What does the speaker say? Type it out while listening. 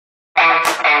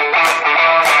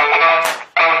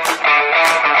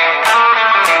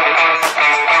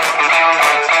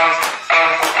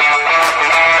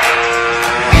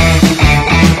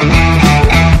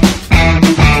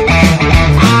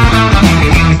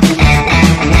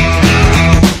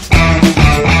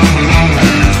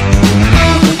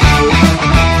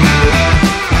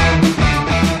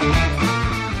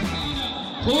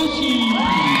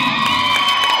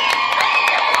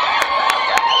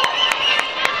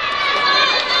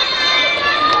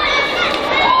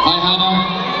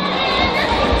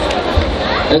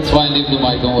It's fine, leave the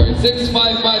mic, don't worry.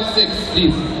 6556,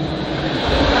 please.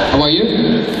 How are you?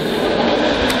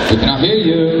 We cannot hear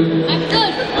you. I'm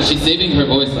good. Oh, she's saving her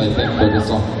voice, I think, for this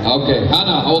song. Okay,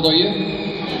 Hanna, how old are you?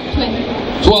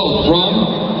 12. 12, from?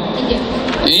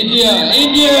 India.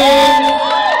 India!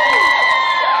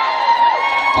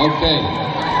 Okay,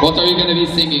 what are you going to be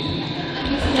singing?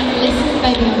 Listen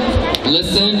by Beyonce.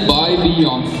 Listen by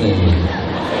Beyonce.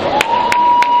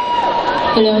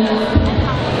 Hello.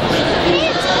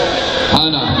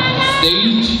 Hanna,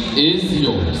 stage is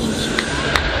yours.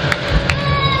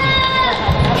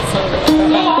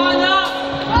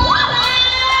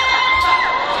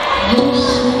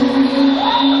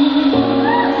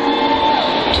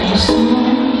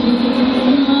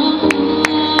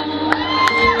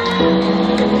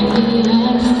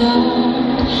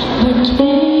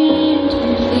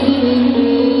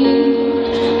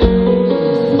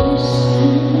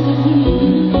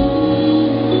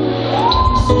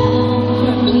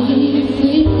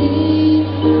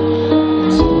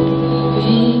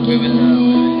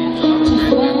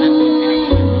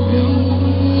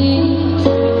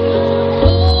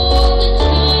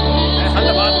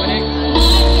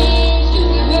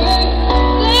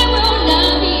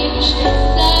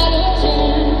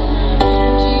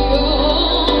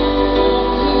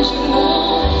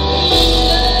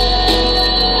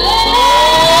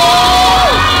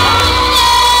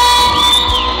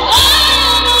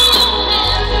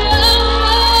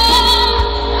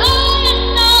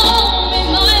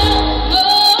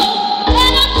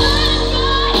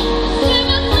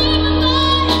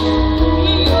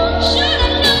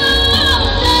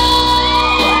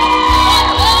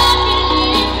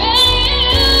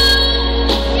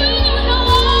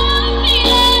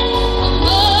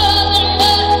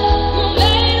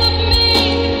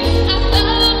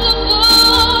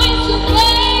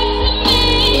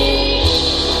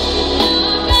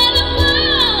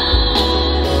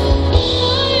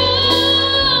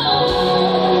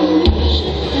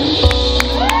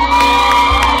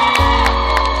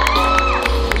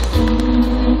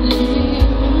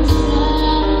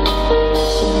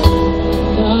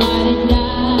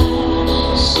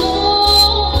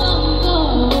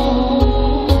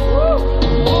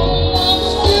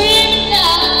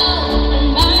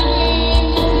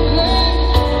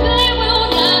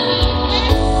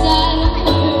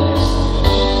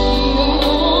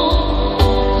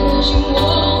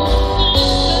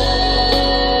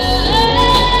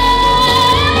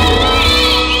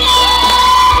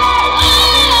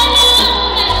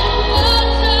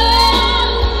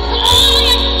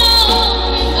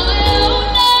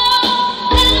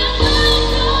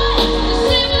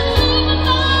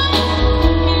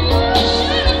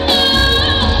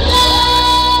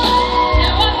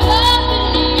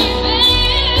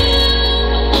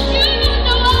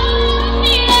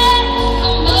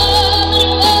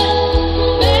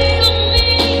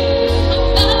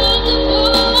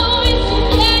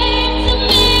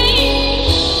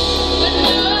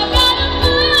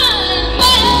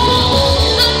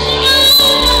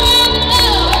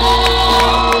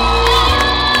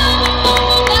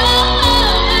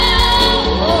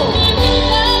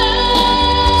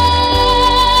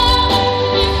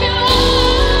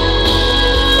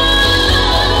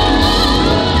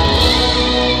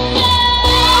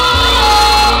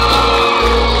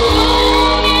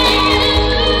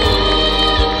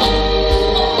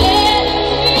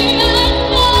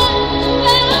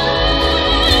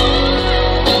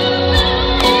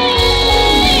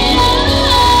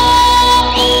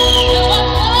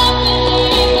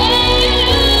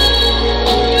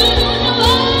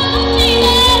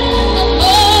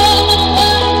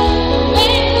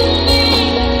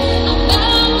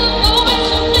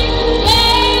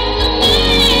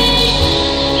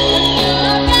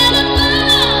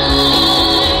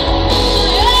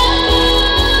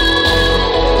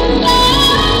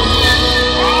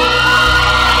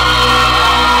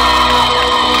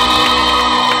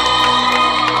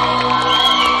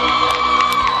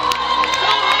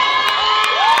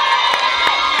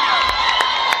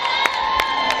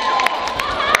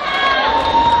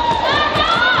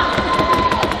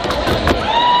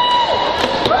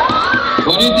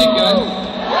 What do you think, guys?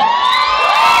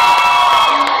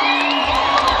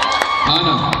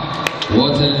 Hanna,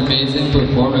 what an amazing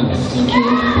performance. Thank you.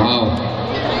 Wow.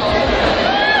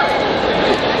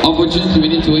 Unfortunately, we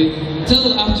need to wait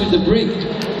till after the break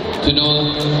to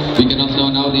know. We cannot know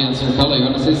now the answer. Kala, you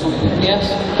want to say something?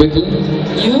 Yes. Quickly.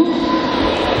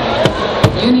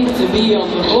 You need to be on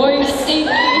The Voice. You need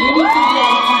to be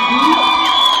on TV.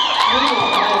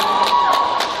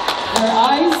 Her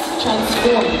eyes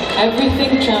transform.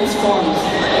 Everything transforms.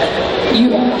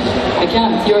 I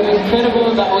can't. You're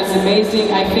incredible. That was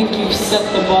amazing. I think you've set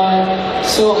the bar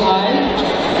so high.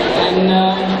 And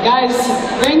guys,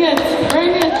 bring it,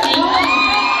 bring it.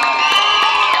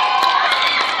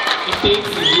 It takes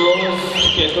years to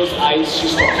get those eyes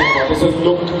she's talking about. There's a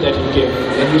look that you give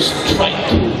and you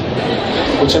strike,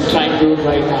 which I'm trying to do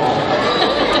right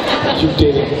now. You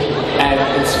did it, and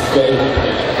it's very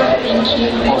good. Thank you.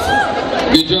 Awesome.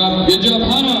 Good job,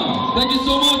 Hanna. Thank you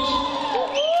so much.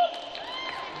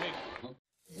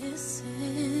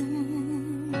 Listen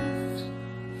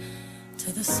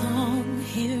to the song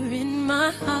here in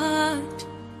my heart,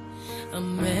 a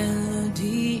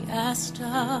melody I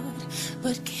start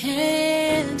but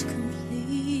can't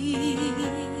complete.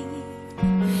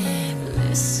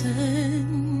 Listen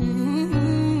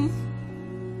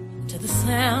to the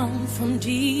sound from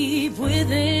deep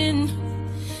within.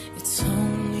 It's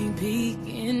only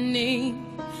beginning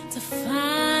to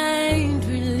find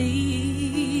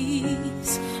release.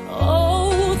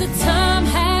 Oh, the time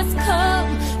has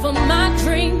come for my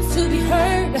dreams to be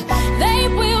heard. They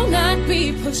will not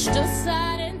be pushed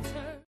aside.